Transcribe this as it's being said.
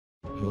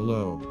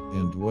Hello,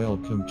 and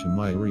welcome to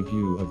my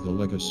review of the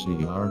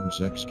Legacy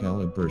Arms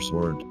Excalibur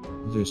sword.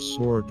 This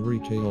sword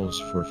retails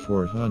for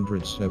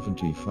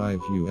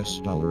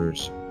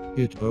 $475.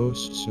 It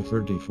boasts a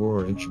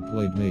 34-inch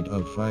blade made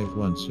of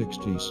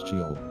 5160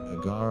 steel, a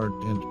guard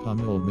and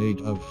pommel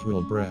made of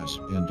full brass,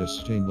 and a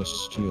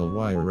stainless steel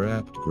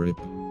wire-wrapped grip.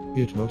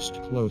 It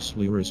most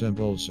closely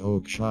resembles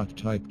Oakshot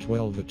Type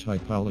 12, a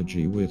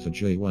typology with a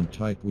J1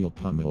 type wheel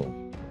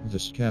pommel. The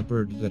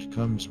scabbard that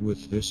comes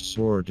with this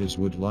sword is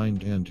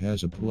wood-lined and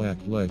has a black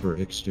leather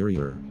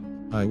exterior.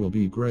 I will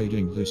be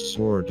grading this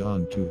sword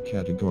on two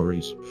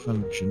categories: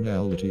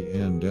 functionality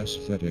and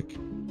aesthetic.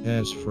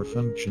 As for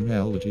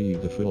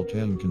functionality, the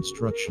fill-tang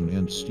construction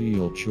and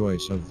steel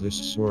choice of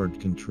this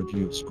sword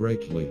contributes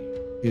greatly.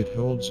 It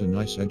holds a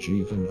nice edge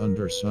even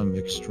under some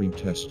extreme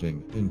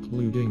testing,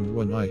 including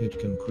when I hit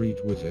concrete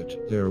with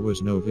it. There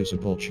was no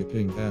visible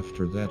chipping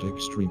after that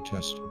extreme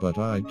test, but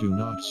I do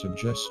not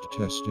suggest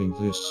testing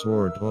this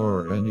sword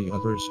or any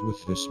others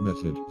with this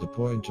method. The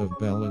point of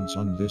balance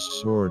on this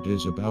sword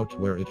is about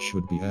where it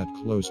should be at,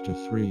 close to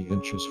 3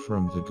 inches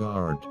from the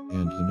guard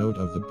and the node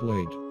of the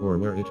blade, or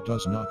where it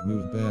does not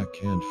move back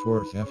and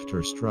forth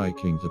after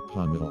striking the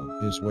pommel,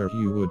 is where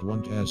you would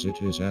want, as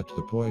it is at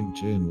the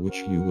point in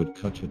which you would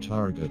cut a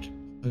target.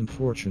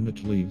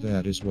 Unfortunately,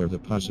 that is where the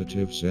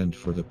positives end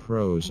for the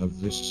pros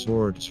of this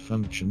sword's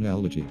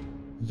functionality.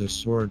 The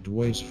sword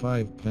weighs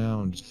 5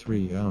 pounds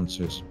 3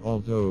 ounces,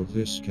 although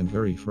this can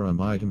vary from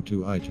item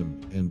to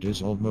item, and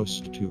is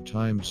almost 2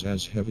 times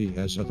as heavy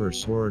as other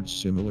swords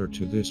similar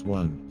to this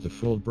one. The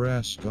full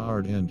brass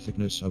guard and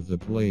thickness of the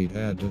blade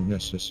add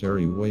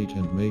unnecessary weight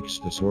and makes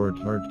the sword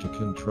hard to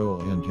control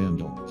and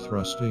handle.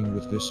 Thrusting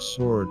with this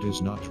sword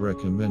is not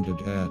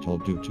recommended at all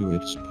due to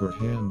its poor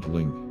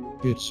handling.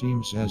 It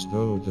seems as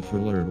though the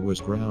filler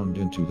was ground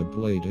into the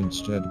blade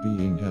instead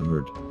being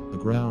hammered. The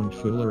ground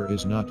filler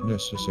is not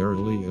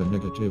necessarily a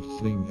negative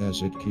thing,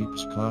 as it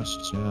keeps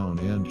costs down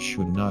and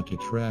should not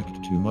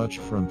detract too much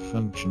from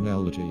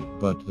functionality,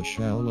 but the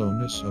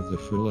shallowness of the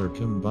filler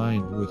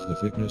combined with the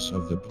thickness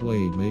of the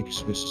blade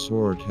makes this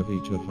sword heavy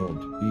to hold,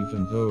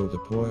 even though the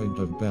point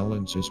of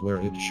balance is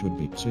where it should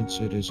be. Since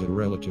it is a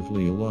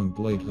relatively long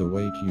blade, the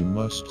weight you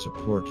must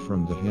support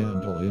from the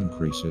handle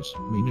increases,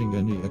 meaning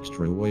any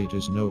extra weight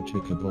is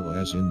noticeable,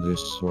 as in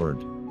this sword.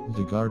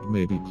 The guard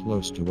may be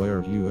close to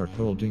where you are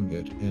holding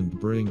it and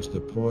brings the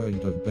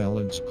point of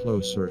balance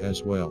closer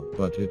as well,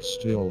 but it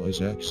still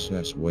is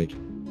excess weight.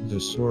 The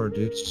sword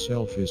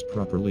itself is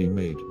properly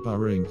made,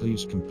 barring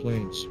these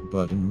complaints,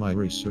 but in my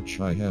research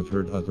I have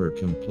heard other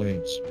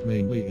complaints,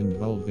 mainly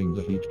involving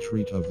the heat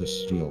treat of the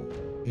steel.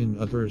 In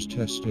others'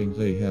 testing,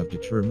 they have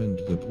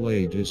determined the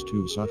blade is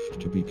too soft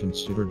to be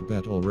considered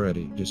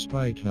battle-ready,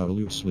 despite how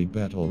loosely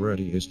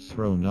battle-ready is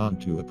thrown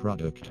onto a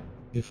product.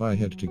 If I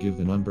had to give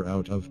a number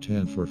out of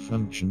 10 for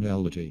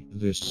functionality,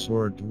 this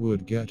sword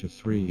would get a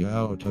 3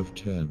 out of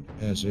 10,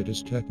 as it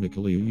is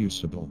technically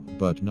usable,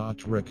 but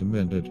not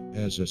recommended.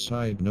 As a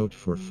side note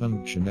for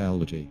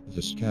functionality,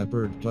 the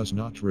scabbard does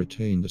not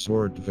retain the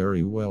sword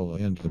very well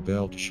and the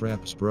belt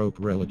straps broke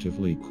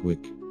relatively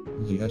quick.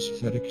 The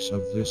aesthetics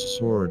of this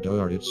sword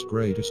are its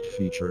greatest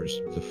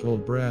features. The full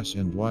brass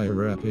and wire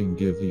wrapping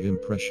give the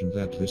impression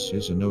that this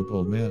is a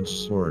nobleman's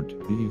sword,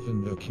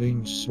 even a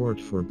king's sword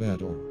for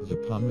battle. The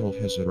pommel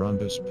has a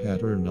rhombus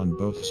pattern on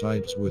both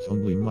sides with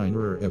only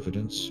minor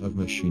evidence of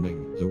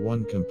machining. The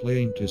one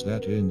complaint is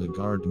that in the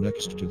guard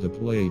next to the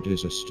blade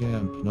is a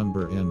stamp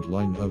number and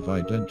line of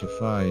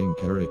identifying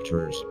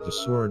characters. The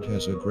sword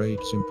has a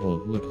great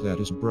simple look that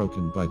is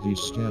broken by these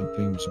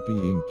stampings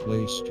being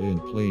placed in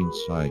plain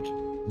sight.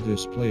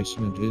 This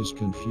placement is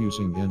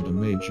confusing and a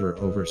major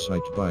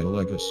oversight by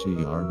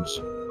Legacy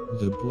Arms.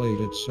 The blade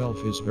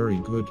itself is very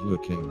good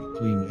looking,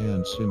 clean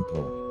and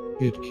simple.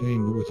 It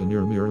came with a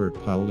near mirror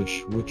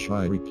polish, which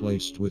I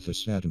replaced with a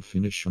satin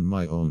finish on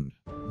my own.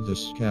 The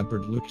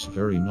scabbard looks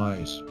very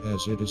nice,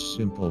 as it is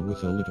simple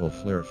with a little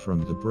flair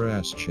from the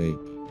brass shape.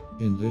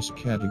 In this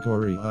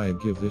category, I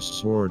give this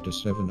sword a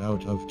 7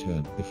 out of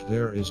 10. If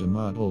there is a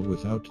model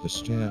without the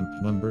stamp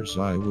numbers,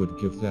 I would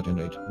give that an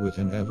 8, with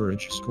an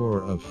average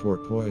score of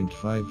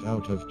 4.5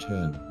 out of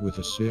 10, with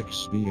a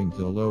 6 being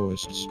the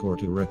lowest score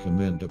to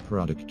recommend a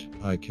product.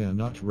 I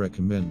cannot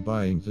recommend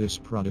buying this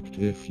product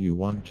if you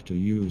want to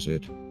use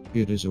it.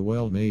 It is a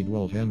well-made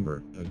wall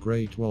hanger, a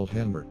great wall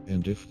hanger,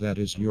 and if that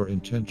is your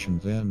intention,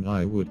 then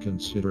I would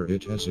consider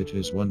it, as it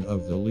is one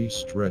of the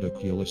least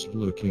ridiculous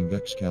looking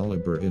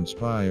Excalibur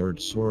inspired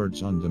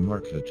swords on the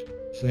market.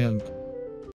 Thank